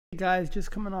Hey guys,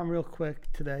 just coming on real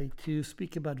quick today to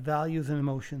speak about values and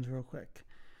emotions real quick.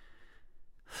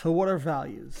 So what are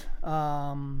values?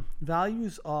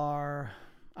 Values are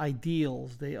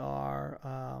ideals. They are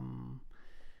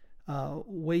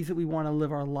ways that we want to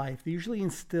live our life. They're usually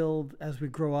instilled as we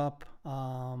grow up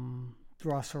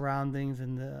through our surroundings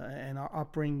and our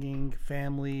upbringing,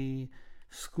 family,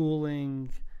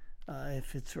 schooling,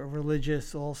 if it's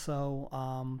religious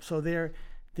also. So there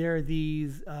are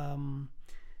these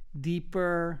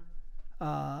deeper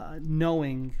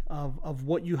knowing of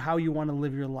how you want to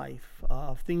live your life,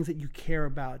 of things that you care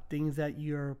about, things that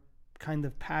you're kind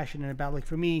of passionate about. Like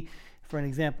for me, for an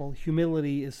example,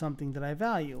 humility is something that I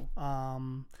value.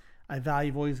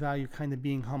 Always value kind of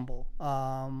being humble,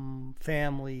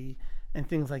 family, and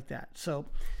things like that. So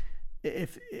and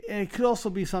it could also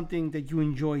be something that you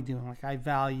enjoy doing. Like I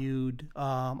valued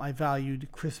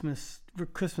Christmas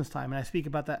time, and I speak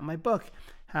about that in my book.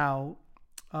 How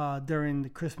during the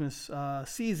Christmas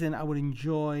season, I would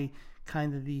enjoy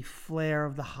kind of the flair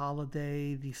of the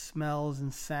holiday, the smells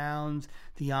and sounds,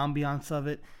 the ambiance of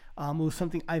it. It was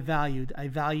something I valued. I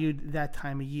valued that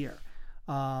time of year.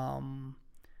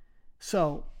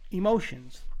 So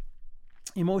emotions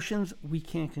we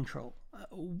can't control.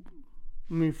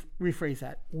 Let me rephrase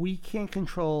that. We can't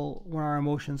control when our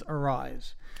emotions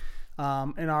arise.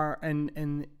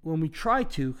 And when we try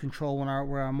to control where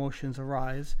our emotions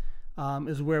arise,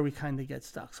 is where we kind of get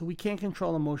stuck. So we can't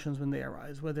control emotions when they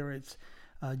arise, whether it's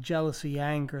jealousy,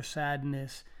 anger,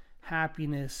 sadness,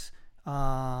 happiness,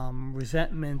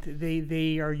 resentment.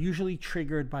 They are usually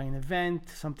triggered by an event,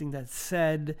 something that's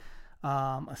said,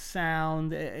 a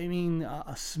sound,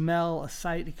 a smell, a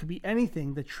sight. It could be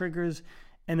anything that triggers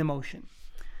an emotion.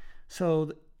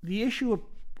 So the issue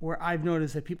where I've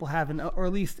noticed that people have, or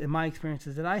at least in my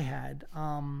experiences that I had,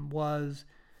 was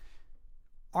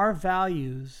our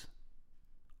values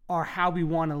are how we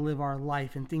want to live our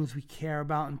life and things we care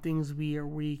about and things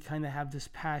we kind of have this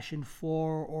passion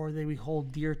for, or that we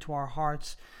hold dear to our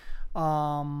hearts,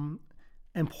 and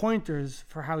pointers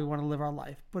for how we want to live our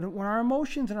life. But when our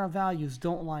emotions and our values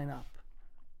don't line up,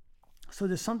 so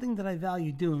there's something that I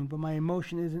value doing, but my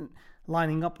emotion isn't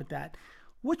lining up with that,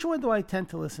 which one do I tend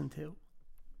to listen to?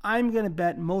 I'm going to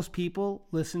bet most people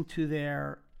listen to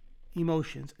their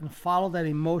emotions and follow that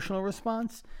emotional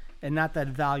response and not that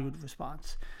valued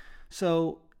response.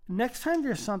 So next time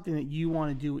there's something that you want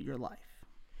to do with your life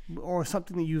or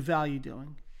something that you value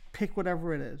doing, pick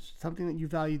whatever it is, something that you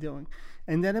value doing,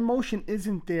 and that emotion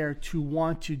isn't there to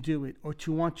want to do it or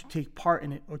to want to take part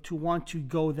in it or to want to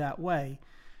go that way.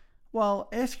 Well,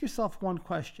 ask yourself one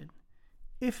question.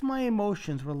 If my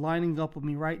emotions were lining up with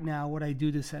me right now, would I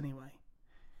do this anyway?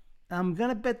 I'm going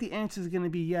to bet the answer is going to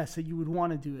be yes, that you would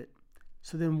want to do it.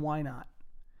 So then why not?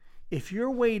 If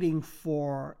you're waiting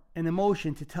for an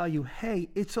emotion to tell you, hey,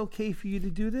 it's okay for you to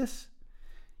do this,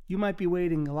 you might be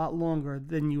waiting a lot longer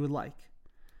than you would like.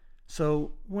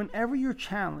 So whenever you're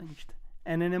challenged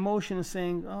and an emotion is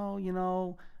saying,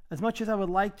 oh, as much as I would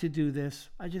like to do this,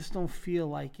 I just don't feel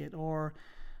like it, or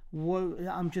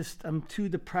I'm too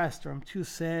depressed, or I'm too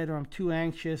sad, or I'm too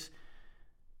anxious.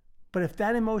 But if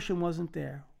that emotion wasn't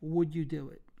there, would you do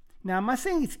it? Now, I'm not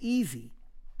saying it's easy,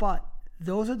 but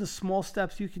those are the small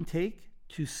steps you can take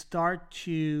to start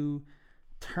to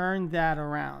turn that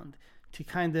around, to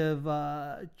kind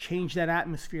of change that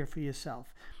atmosphere for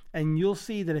yourself. And you'll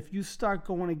see that if you start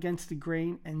going against the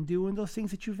grain and doing those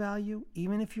things that you value,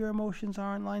 even if your emotions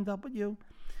aren't lined up with you,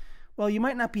 well, you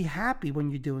might not be happy when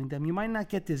you're doing them. You might not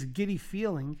get this giddy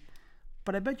feeling,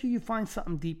 but I bet you find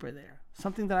something deeper there.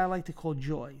 Something that I like to call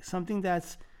joy. Something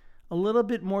that's a little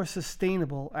bit more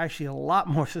sustainable, actually a lot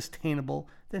more sustainable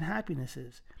than happiness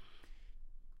is.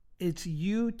 It's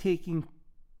you taking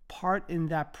part in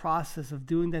that process of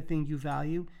doing that thing you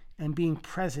value and being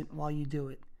present while you do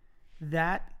it.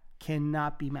 That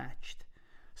cannot be matched.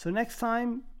 So next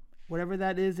time, whatever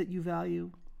that is that you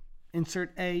value,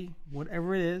 insert A,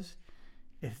 whatever it is.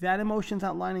 If that emotion's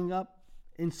not lining up,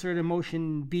 insert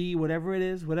emotion B, whatever it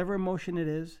is, whatever emotion it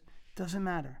is, doesn't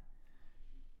matter.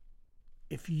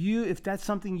 If that's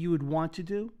something you would want to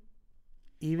do,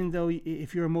 even though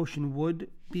if your emotion would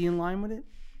be in line with it,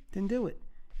 then do it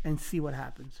and see what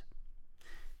happens.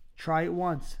 Try it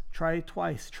once, try it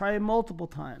twice, try it multiple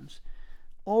times.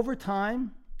 Over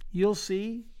time, you'll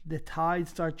see the tide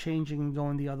start changing and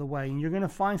going the other way, and you're going to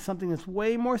find something that's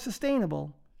way more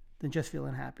sustainable than just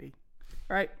feeling happy.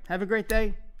 All right, have a great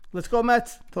day. Let's go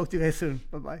Mets. Talk to you guys soon.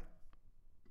 Bye-bye.